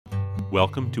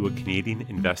Welcome to A Canadian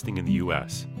Investing in the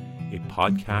U.S., a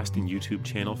podcast and YouTube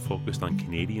channel focused on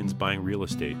Canadians buying real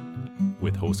estate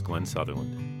with host Glenn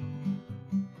Sutherland.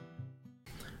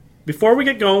 Before we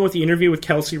get going with the interview with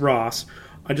Kelsey Ross,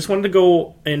 I just wanted to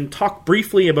go and talk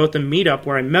briefly about the meetup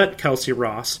where I met Kelsey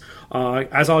Ross,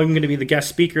 as I'm going to be the guest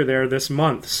speaker there this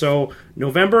month. So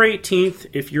November 18th,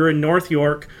 if you're in North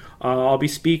York, I'll be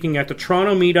speaking at the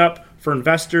Toronto meetup for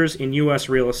investors in U.S.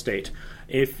 real estate.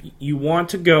 If you want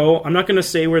to go, I'm not going to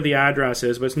say where the address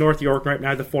is, but it's North York, right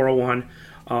now the 401.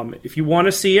 If you want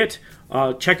to see it,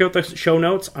 check out the show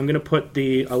notes. I'm going to put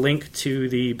a link to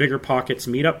the Bigger Pockets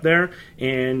meetup there,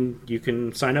 and you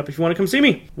can sign up if you want to come see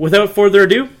me. Without further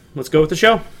ado, let's go with the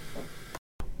show.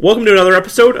 Welcome to another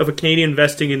episode of A Canadian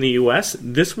Investing in the U.S.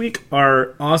 This week,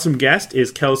 our awesome guest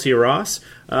is Kelsey Ross.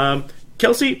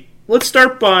 Kelsey, let's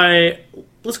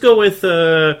go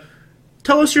with...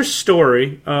 Tell us your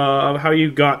story of how you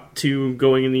got to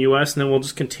going in the U.S., and then we'll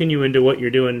just continue into what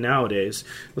you're doing nowadays.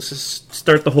 Let's just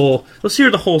let's hear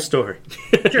the whole story.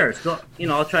 Sure. So,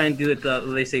 I'll try and do it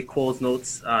they say Cole's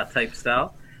Notes type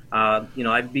style. I've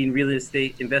been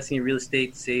investing in real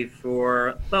estate, say, for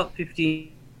about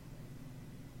 15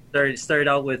 Started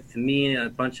out with me and a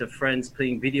bunch of friends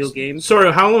playing video games.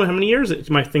 Sorry, how many years?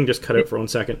 My thing just cut out for 1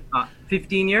 second.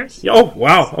 15 years. Oh,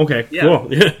 wow. Okay, yeah. Cool.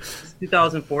 Yeah.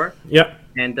 2004. Yeah.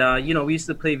 And, we used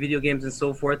to play video games and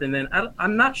so forth. And then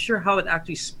I'm not sure how it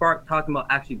actually sparked talking about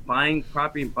actually buying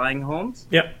property and buying homes.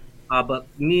 Yeah. But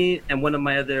me and one of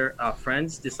my other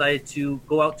friends decided to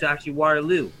go out to actually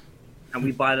Waterloo. And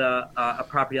we bought a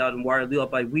property out in Waterloo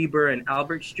up by Weber and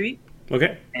Albert Street.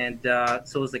 Okay. And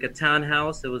so it was like a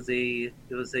townhouse. It was a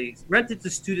rented to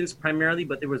students primarily,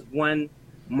 but there was one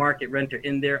market renter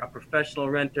in there, a professional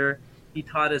renter. He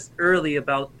taught us early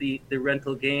about the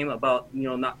rental game, about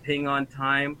not paying on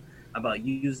time, about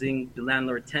using the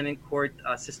landlord-tenant court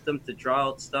system to draw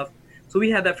out stuff. So we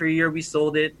had that for a year. We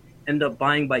sold it. Ended up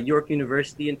buying by York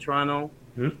University in Toronto.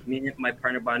 Mm-hmm. Me and my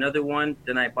partner bought another one.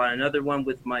 Then I bought another one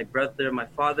with my brother and my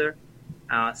father.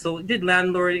 So did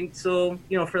landlording. So,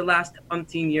 for the last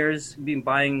umpteen years, we've been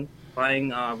buying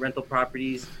rental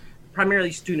properties,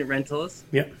 primarily student rentals.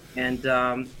 Yeah. And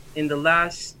in the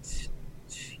last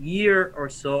year or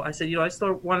so, I said, I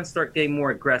still want to start getting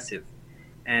more aggressive.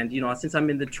 And, since I'm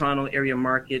in the Toronto area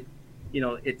market,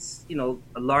 it's, a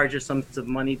larger sums of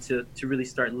money to really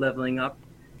start leveling up.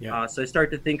 Yeah. So I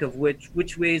started to think of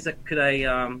which ways that could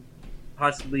I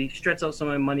possibly stretch out some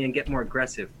of my money and get more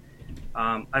aggressive.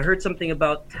 I heard something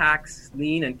about tax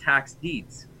lien and tax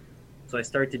deeds. So I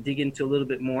started to dig into a little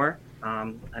bit more.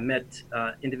 I met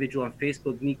an individual on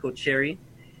Facebook, Nico Cherry,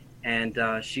 and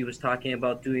she was talking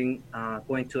about going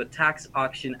to a tax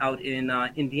auction out in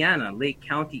Indiana, Lake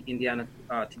County, Indiana,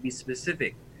 to be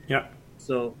specific. Yeah.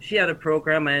 So she had a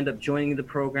program. I ended up joining the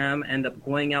program, ended up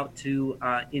going out to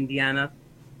Indiana.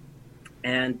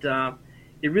 And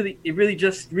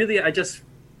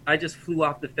I just flew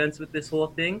off the fence with this whole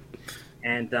thing.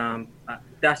 And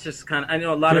that's just kind of, I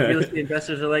know a lot of real estate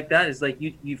investors are like that. It's like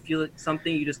you feel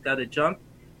something, you just got to jump.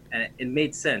 And it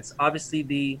made sense.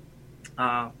 Obviously,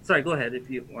 sorry, go ahead if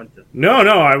you want to. No,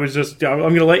 I'm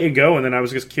going to let you go. And then I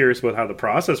was just curious about how the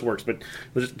process works, but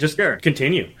just sure.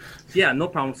 Continue. Yeah, no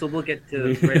problem. So we'll get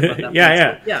to right about that.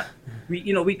 Yeah. So, yeah.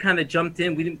 We kind of jumped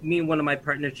in. Me and one of my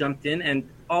partners jumped in. And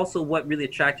also what really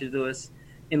attracted to us,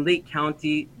 in Lake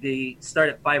County, they start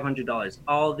at $500.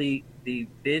 All the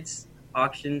bids,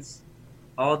 auctions,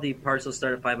 all the parcels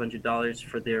start at $500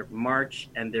 for their March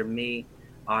and their May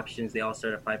auctions. They all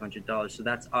start at $500. So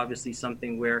that's obviously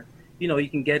something where, you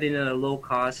can get in at a low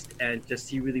cost and just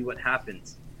see really what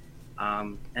happens.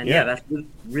 That's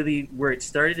really where it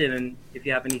started. And if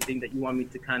you have anything that you want me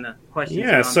to kind of question.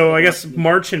 Yeah, so I guess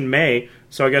March and May.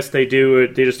 So I guess they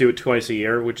just do it twice a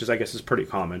year, which is pretty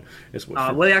common.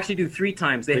 They actually do 3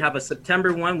 times. They have a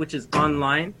September one, which is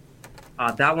online.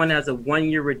 That one has a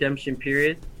 1-year redemption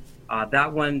period.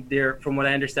 That one, from what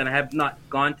I understand, I have not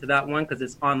gone to that one because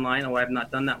it's online, or I have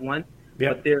not done that one.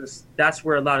 Yep. But that's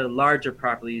where a lot of larger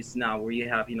properties now, where you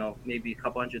have, maybe a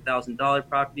couple $100,000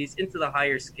 properties into the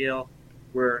higher scale,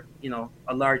 where,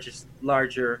 a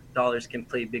larger dollars can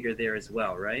play bigger there as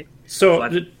well, right? So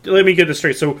let me get this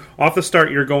straight. So off the start,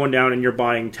 you're going down and you're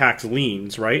buying tax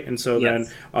liens, right? And so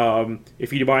yes. Then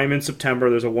if you buy them in September,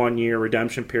 there's a 1-year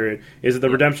redemption period. Is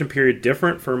the redemption period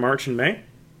different for March and May?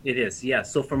 It is, yeah.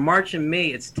 So for March and May,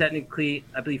 it's technically,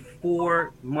 I believe,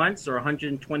 4 months or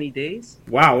 120 days.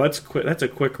 Wow, that's quick. That's a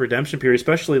quick redemption period,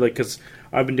 especially because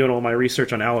I've been doing all my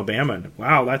research on Alabama. And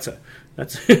wow, that's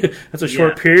a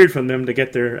short period for them to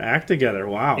get their act together.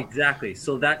 Wow. Exactly.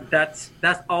 So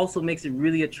that also makes it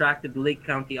really attractive. The Lake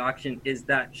County auction is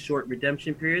that short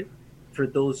redemption period. for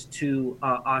those two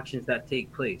auctions that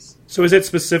take place. So is it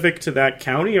specific to that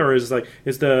county, or is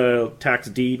the tax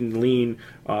deed and lien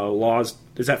laws,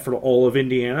 is that for all of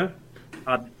Indiana?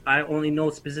 I only know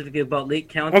specifically about Lake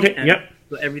County. Okay, and yep.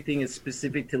 so everything is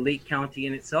specific to Lake County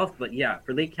in itself. But yeah,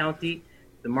 for Lake County,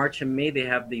 the March and May, they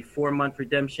have the 4-month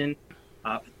redemption.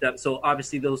 So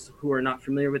obviously those who are not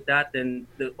familiar with that, then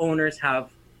the owners have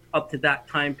up to that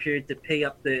time period to pay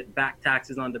up the back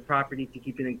taxes on the property to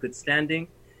keep it in good standing.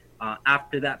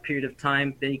 After that period of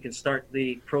time, then you can start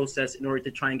the process in order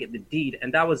to try and get the deed.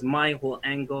 And that was my whole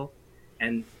angle,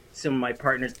 and some of my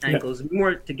partners' angles,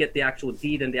 more to get the actual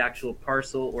deed and the actual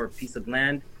parcel or piece of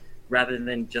land, rather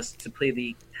than just to play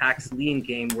the tax lien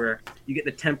game where you get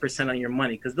the 10% on your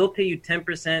money. Because they'll pay you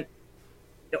 10%.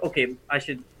 Okay, I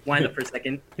should wind up for a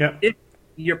second. Yeah. If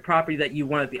your property that you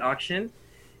won at the auction,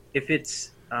 if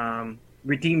it's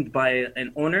redeemed by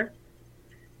an owner,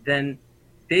 then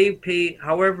they pay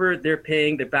however they're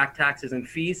paying the back taxes and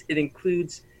fees. It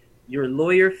includes your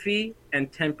lawyer fee and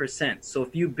 10%. So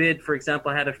if you bid, for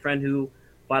example, I had a friend who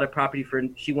bought a property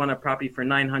she won a property for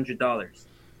 $900.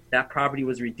 That property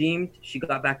was redeemed. She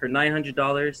got back her $900,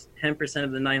 10%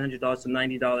 of the $900, so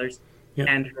 $90,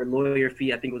 and her lawyer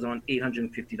fee, I think, was on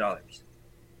 $850.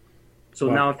 So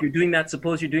now if you're doing that,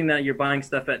 suppose you're doing that, you're buying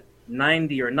stuff at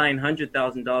 $90,000 or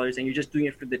 $900,000, and you're just doing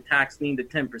it for the tax lien, the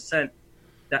 10%.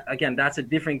 That, again, that's a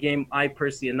different game. I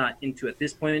personally am not into at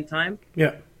this point in time.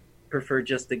 Yeah. Prefer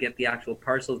just to get the actual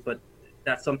parcels, but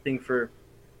that's something for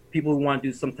people who want to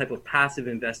do some type of passive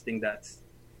investing. That's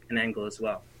an angle as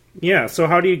well. Yeah. So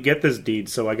how do you get this deed?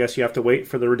 So I guess you have to wait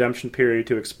for the redemption period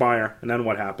to expire, and then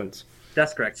what happens?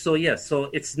 That's correct. So yes, so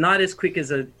it's not as quick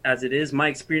as it is. My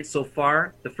experience so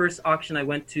far, the first auction I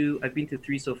went to, I've been to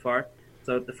 3 so far.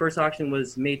 So the first auction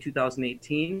was May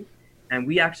 2018. And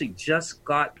we actually just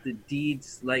got the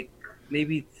deeds like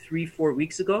maybe 3-4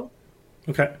 weeks ago.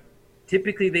 Okay.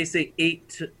 Typically, they say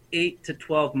 8 to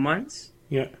 12 months.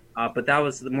 Yeah. But that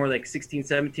was more like 16,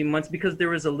 17 months because there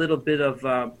was a little bit of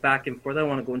back and forth. I don't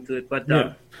want to go into it. But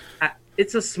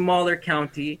it's a smaller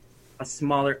county, a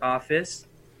smaller office.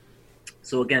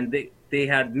 So again, they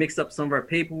had mixed up some of our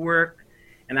paperwork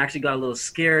and actually got a little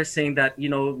scared saying that, we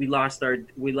lost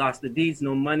the deeds,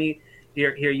 no money.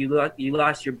 Here, you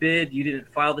lost your bid. You didn't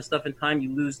file the stuff in time.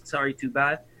 You lose. Sorry, too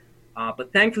bad.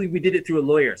 But thankfully, we did it through a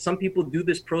lawyer. Some people do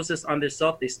this process on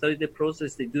themselves. They study the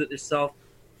process. They do it themselves,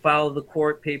 file the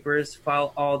court papers,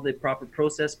 file all the proper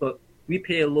process. But we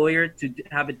pay a lawyer to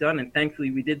have it done, and thankfully,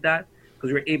 we did that because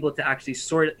we were able to actually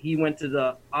sort it. He went to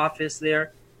the office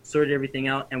there, sorted everything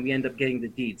out, and we end up getting the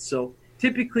deed. So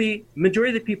typically,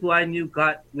 majority of the people I knew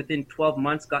got within 12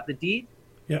 months got the deed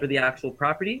for the actual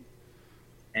property.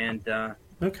 And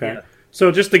okay. Yeah. So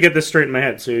just to get this straight in my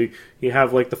head, so you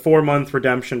have like the 4-month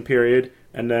redemption period,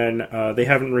 and then they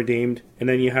haven't redeemed, and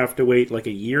then you have to wait like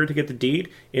a year to get the deed.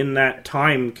 In that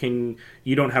time,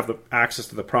 you don't have the access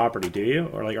to the property, do you?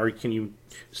 Or can you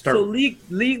start? So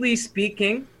legally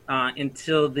speaking,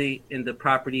 until the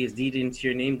property is deeded into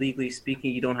your name, legally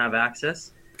speaking, you don't have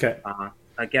access. Okay.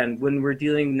 Again, when we're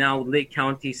dealing now with Lake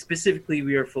County, specifically,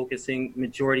 we are focusing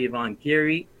majority on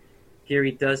Gary.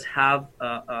 Gary does have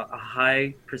a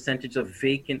high percentage of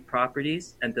vacant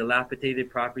properties and dilapidated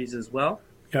properties as well.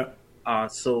 Yeah.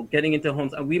 So getting into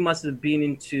homes, we must have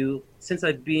been since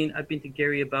I've been to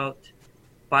Gary about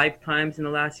 5 times in the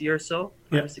last year or so,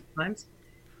 5 or 6 times.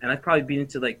 And I've probably been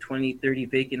into like 20, 30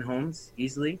 vacant homes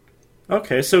easily.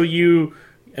 Okay. So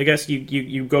I guess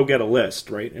you go get a list,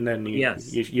 right? And then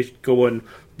you go in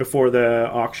before the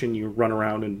auction, you run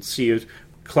around and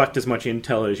collect as much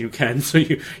intel as you can, so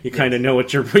you kind of know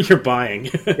what you're buying.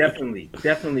 Definitely,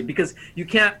 because you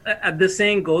can't. The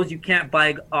saying goes, you can't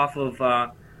buy off of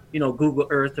Google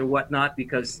Earth or whatnot,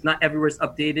 because not everywhere's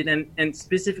updated, and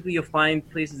specifically you'll find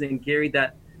places in Gary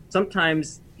that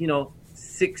sometimes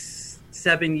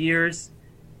 6-7 years,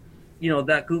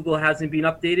 that Google hasn't been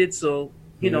updated, so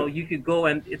you could go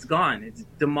and it's gone, it's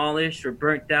demolished or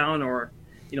burnt down, or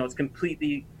it's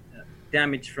completely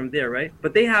damage from there, right?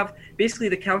 But they have basically,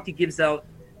 the county gives out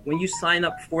when you sign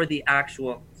up for the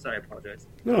actual. Sorry, I apologize.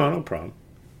 No problem.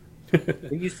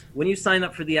 when you sign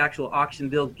up for the actual auction,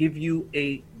 they'll give you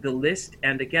the list,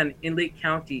 and again, in Lake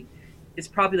County, it's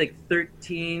probably like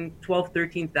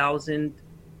 13,000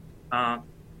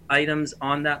 items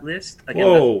on that list. Again,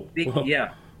 Whoa!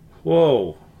 Yeah.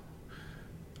 Whoa!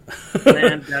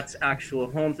 Land, that's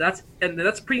actual homes. That's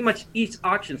pretty much each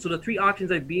auction. So the 3 auctions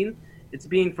I've been. It's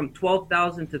being from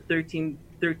 12,000 to 13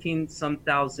 some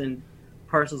thousand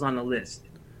parcels on the list.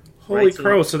 Holy right?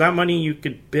 crow! So that money you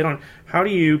could bid on. How do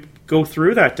you go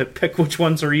through that to pick which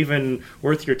ones are even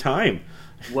worth your time?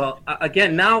 Well,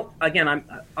 again, I'm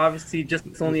obviously just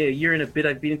it's only a year and a bit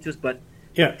I've been into this, but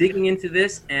Yeah. digging into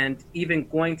this and even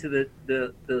going to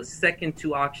the second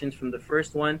two auctions from the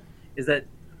first one is that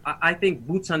I think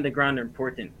boots on the ground are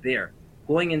important there.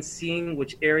 Going and seeing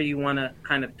which area you want to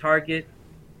kind of target,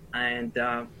 and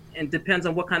depends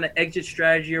on what kind of exit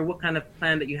strategy or what kind of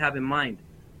plan that you have in mind.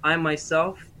 I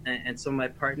myself and some of my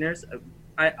partners,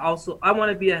 I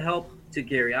want to be a help to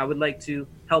Gary. I would like to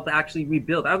help actually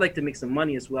rebuild. I would like to make some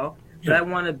money as well, but I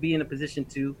want to be in a position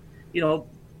to,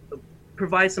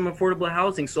 provide some affordable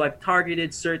housing. So I've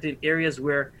targeted certain areas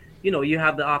where, you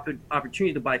have the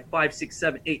opportunity to buy 5, 6,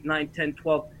 7, 8, 9, 10,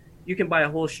 12. You can buy a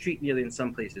whole street nearly in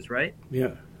some places, right?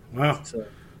 Yeah. Wow. So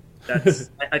that's,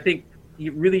 I think,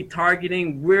 you really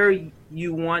targeting where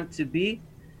you want to be,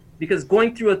 because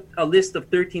going through a list of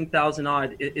 13,000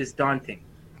 odd is daunting,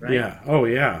 right? Yeah. Oh,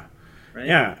 yeah. Right?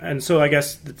 Yeah, and so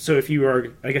if you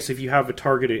have a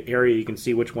targeted area, you can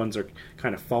see which ones are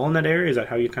kind of fall in that area. Is that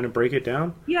how you kind of break it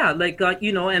down? Yeah,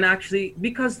 and actually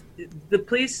because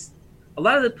a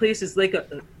lot of the place is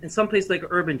in some place like an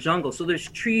urban jungle. So there's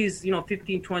trees,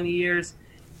 15, 20 years.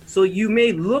 So you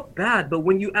may look bad, but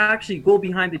when you actually go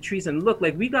behind the trees and look,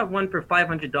 like we got one for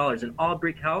 $500, an all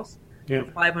brick house for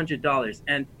 $500,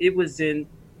 and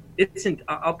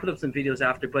I'll put up some videos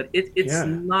after, but it's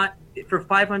not for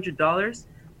 $500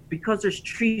 because there's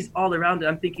trees all around it.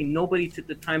 I'm thinking nobody took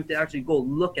the time to actually go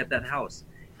look at that house,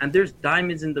 and there's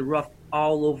diamonds in the rough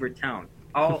all over town,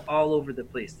 all over the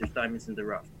place. There's diamonds in the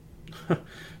rough.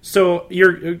 So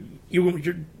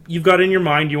you've got in your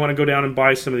mind you want to go down and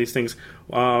buy some of these things.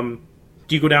 Do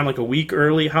you go down like a week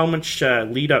early? How much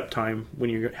lead up time when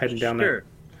you're heading down there?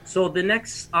 So the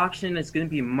next auction is going to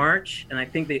be March, and I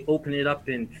think they open it up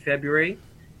in February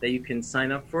that you can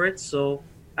sign up for it. So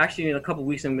actually in a couple of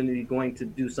weeks, I'm going to be going to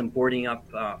do some boarding up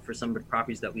for some of the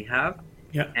properties that we have.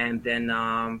 Yeah. And then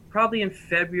probably in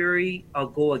February, I'll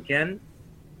go again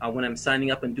when I'm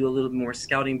signing up and do a little more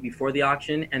scouting before the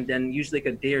auction. And then usually like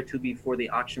a day or two before the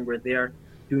auction, we're there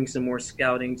doing some more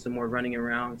scouting, some more running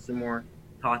around, some more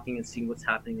talking and seeing what's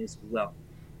happening as well.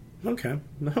 Okay.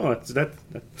 No,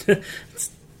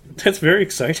 that's very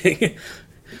exciting.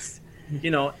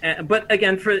 But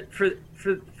again,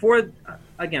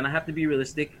 again, I have to be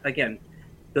realistic. Again,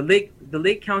 the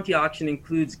Lake County auction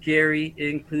includes Gary, it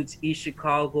includes East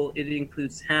Chicago, it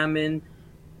includes Hammond,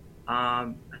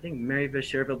 I think Maryville,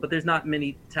 Cherville, but there's not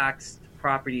many taxed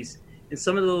properties in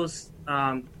some of those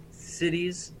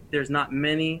cities. There's not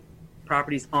many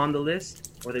properties on the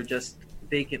list, or they're just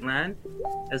vacant land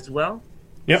as well.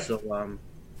 Yeah. So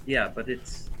but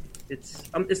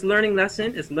it's learning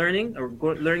lesson. It's learning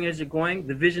learning as you're going.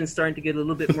 The vision's starting to get a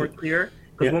little bit more clear,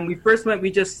 because when we first went,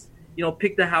 we just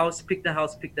pick the house,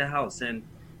 and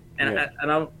I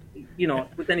don't,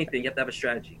 with anything you have to have a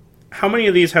strategy. How many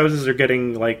of these houses are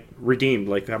getting like redeemed?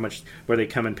 Like how much where they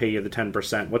come and pay you the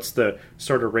 10%? What's the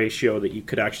sort of ratio that you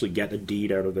could actually get a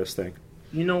deed out of this thing?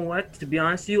 You know what? To be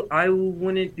honest with you, I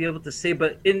wouldn't be able to say.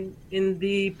 But in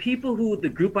the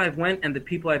group I've went and the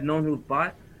people I've known who've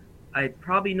bought, I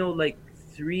probably know like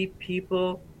 3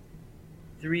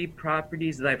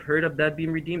 properties that I've heard of that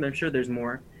being redeemed. I'm sure there's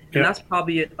more. And that's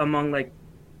probably among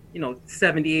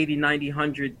 70, 80, 90,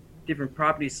 100 different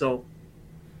properties. So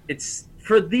it's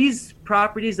for these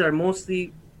properties that are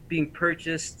mostly being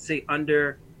purchased, say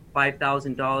under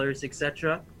 $5,000,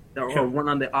 etc., or one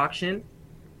on the auction.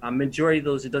 Majority of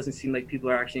those, it doesn't seem like people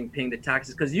are actually paying the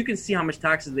taxes, because you can see how much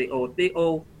taxes they owe. If they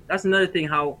owe, that's another thing.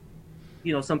 How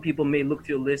some people may look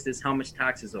to a list is how much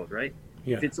tax is owed, right?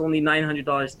 Yeah. If it's only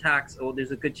 $900 tax, there's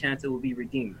a good chance it will be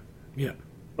redeemed. Yeah.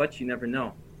 But you never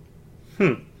know.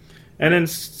 And then,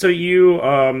 so you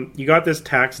got this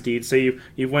tax deed. So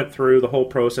you went through the whole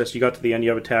process. You got to the end. You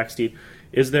have a tax deed.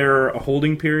 Is there a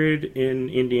holding period in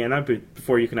Indiana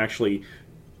before you can actually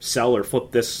sell or flip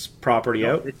this property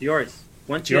out? It's yours.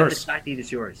 Once you have the tax deed,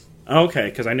 it's yours. Okay,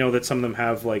 because I know that some of them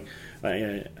have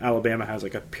Alabama has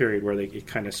like a period where it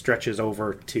kind of stretches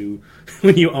over to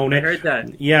when you own it. I heard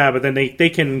that. Yeah, but then they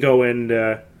can go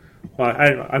and.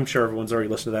 I'm sure everyone's already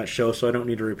listened to that show, so I don't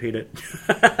need to repeat it.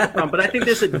 But I think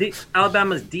there's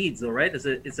Alabama's deeds, though, right?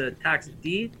 It's a tax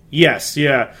deed. Yes,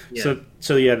 yeah. So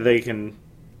they can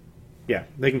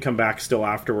come back still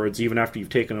afterwards, even after you've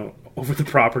taken over the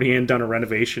property and done a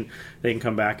renovation. They can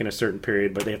come back in a certain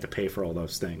period, but they have to pay for all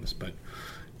those things. But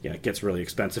yeah, it gets really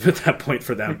expensive at that point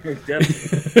for them.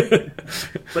 Definitely.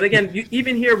 But again,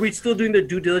 even here, we're still doing the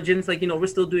due diligence. We're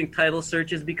still doing title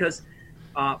searches because.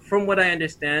 From what I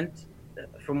understand,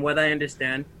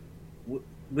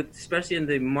 with especially in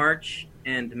the March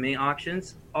and May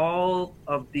auctions, all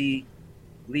of the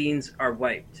liens are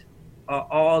wiped.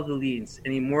 all the liens,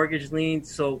 any mortgage liens.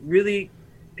 So really,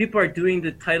 people are doing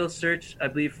the title search, I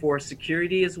believe, for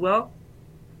security as well.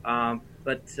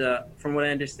 But from what I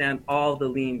understand, all the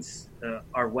liens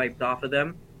are wiped off of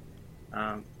them.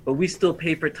 But we still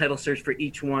pay for title search for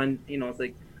each one. It's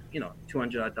like,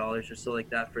 $200 or so like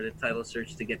that for the title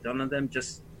search to get done on them,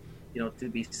 just, to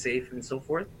be safe and so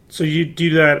forth. So you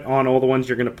do that on all the ones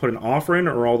you're going to put an offer in,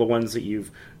 or all the ones that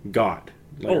you've got?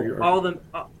 All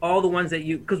the ones that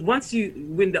because once you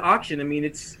win the auction, I mean,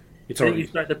 it's then already, you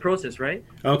start the process, right?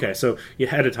 Okay, so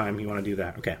ahead of time you want to do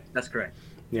that. Okay. That's correct.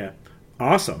 Yeah.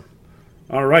 Awesome.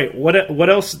 All right. What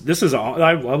else? This is all.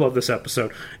 I love this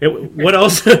episode. What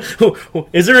else?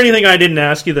 Is there anything I didn't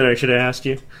ask you that I should have asked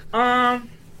you? I'm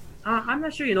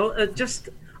not sure.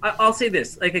 I'll say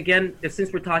this. Like, again,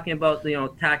 since we're talking about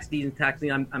tax deeds and tax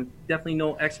lien, I'm definitely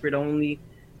no expert. Only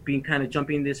being kind of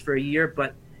jumping this for a year,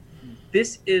 but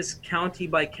this is county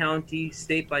by county,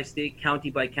 state by state, county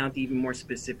by county, even more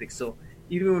specific. So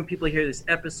even when people hear this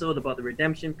episode about the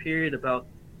redemption period, about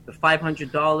the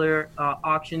 $500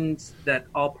 auctions that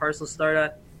all parcels start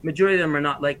at, majority of them are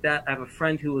not like that. I have a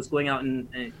friend who was going out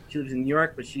and she lives in New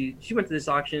York, but she went to this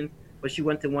auction, but she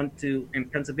went to one in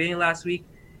Pennsylvania last week,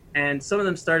 and some of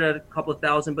them start at a couple of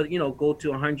thousand, but go to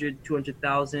 100,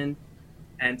 200,000,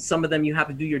 and some of them you have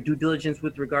to do your due diligence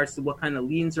with regards to what kind of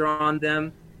liens are on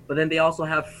them. But then they also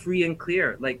have free and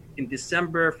clear. Like in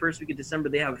December, first week of December,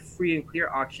 they have a free and clear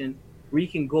auction where you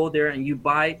can go there and you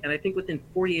buy, and I think within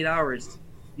 48 hours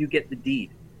you get the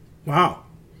deed. Wow.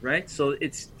 Right? So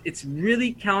it's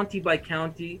really county by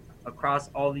county across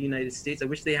all the United States. I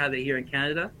wish they had it here in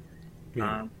Canada.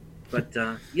 Yeah.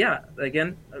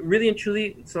 Again, really and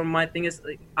truly, so my thing is,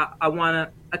 like, I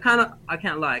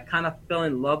can't lie, I kind of fell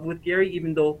in love with Gary,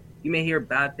 even though you may hear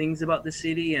bad things about the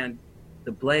city and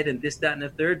the blight and this, that, and the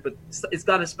third, but it's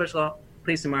got a special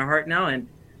place in my heart now, and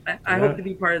I hope to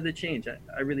be part of the change.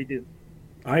 I really do.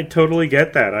 I totally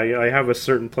get that. I have a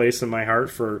certain place in my heart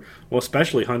for,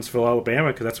 especially Huntsville, Alabama,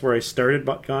 because that's where I started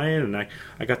buying, and I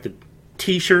got the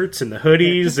T-shirts and the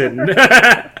hoodies,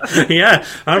 and yeah,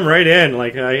 I'm right in.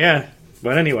 Like, yeah.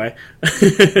 But anyway,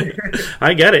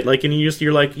 I get it. Like, and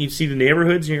you're like, you see the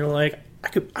neighborhoods, and you're like,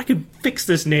 I could fix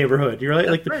this neighborhood. You're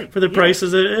like, right. For the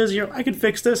prices it is, I could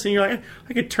fix this, and you're like,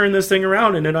 I could turn this thing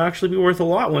around, and it'll actually be worth a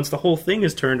lot once the whole thing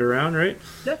is turned around, right?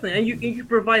 Definitely, and you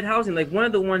provide housing. Like one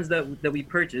of the ones that we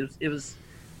purchased, it was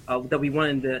that we won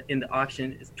in the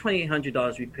auction. It's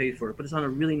 $2,800 we paid for it, but it's on a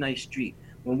really nice street.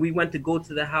 When we went to go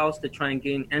to the house to try and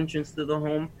gain entrance to the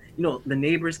home, the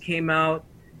neighbors came out.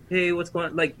 Hey, what's going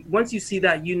on? Like, once you see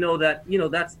that,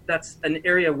 that's an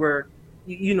area where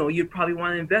you'd probably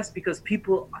want to invest, because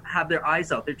people have their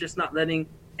eyes out. They're just not letting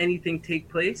anything take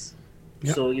place.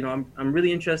 Yep. So, I'm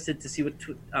really interested to see what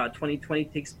 2020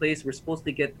 takes place. We're supposed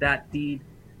to get that deed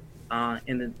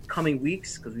in the coming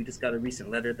weeks, because we just got a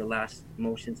recent letter. The last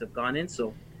motions have gone in.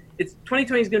 So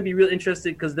 2020 is going to be real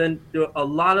interesting, because then there are a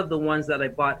lot of the ones that I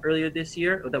bought earlier this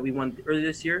year, or that we won earlier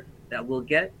this year, that we'll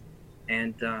get.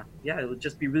 And it will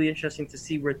just be really interesting to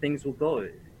see where things will go.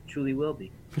 It truly will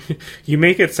be. You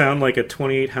make it sound like a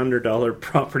 $2,800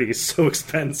 property is so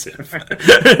expensive.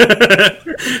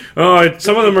 Oh,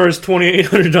 some of them are as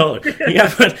 $2,800.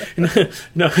 Yeah, but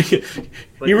no,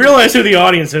 you realize who the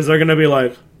audience is. They're going to be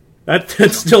like,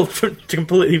 that's still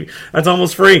completely. That's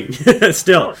almost free.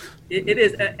 Still, it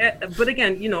is. But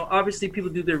again, obviously people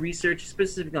do their research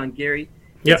specific on Gary.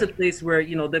 Yep. It's a place where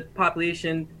the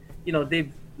population,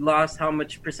 they've lost how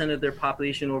much percent of their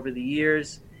population over the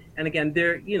years. And again,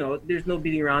 there's no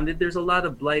beating around it. There's a lot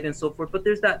of blight and so forth, but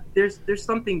there's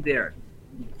something there.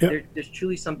 Yep. There's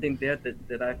truly something there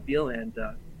that I feel, and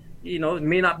it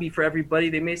may not be for everybody.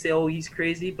 They may say, "Oh, he's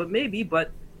crazy," but maybe.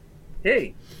 But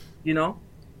hey,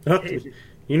 hey.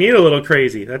 You need a little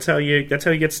crazy. That's how you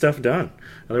get stuff done.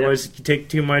 Otherwise, you take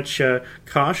too much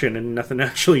caution, and nothing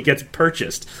actually gets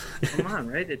purchased. Come on,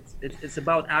 right? It's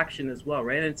about action as well,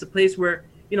 right? And it's a place where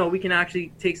we can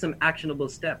actually take some actionable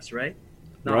steps, right?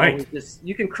 Not right.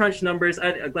 You can crunch numbers.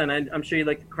 Glenn, I'm sure you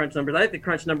like to crunch numbers. I like to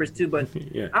crunch numbers too, but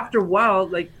yeah. After a while,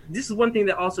 like, this is one thing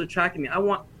that also attracted me.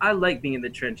 I like being in the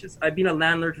trenches. I've been a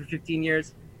landlord for 15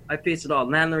 years. I faced it all: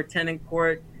 landlord-tenant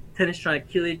court, tenants trying to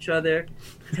kill each other,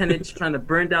 tenants trying to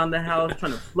burn down the house,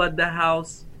 trying to flood the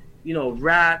house,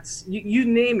 rats, you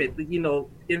name it,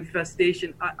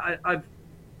 infestation. I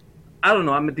don't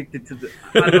know. I'm addicted to it.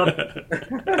 I love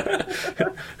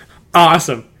it.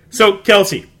 Awesome. So,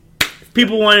 Kelsey, if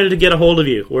people wanted to get a hold of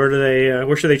you,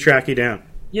 where should they track you down?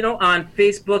 On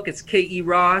Facebook, it's K.E.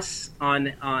 Ross.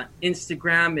 On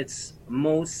Instagram, it's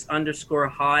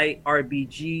Mos_high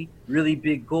RBG. Really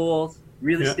big goals.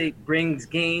 Real estate brings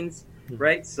gains.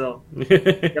 right? So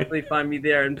definitely find me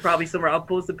there, and probably somewhere I'll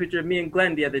post a picture of me and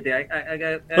Glenn the other day. I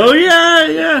got. Oh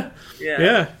yeah.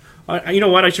 You know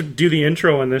what? I should do the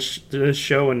intro in this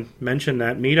show and mention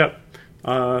that meetup.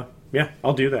 Yeah,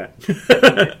 I'll do that.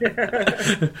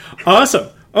 Awesome.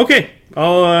 Okay,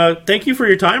 I'll thank you for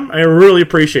your time. I really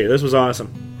appreciate it. This was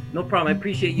awesome. No problem. I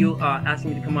appreciate you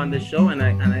asking me to come on this show, and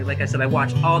I like I said, I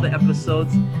watched all the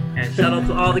episodes. And shout out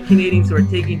to all the Canadians who are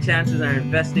taking chances and are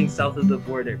investing south of the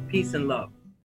border. Peace and love.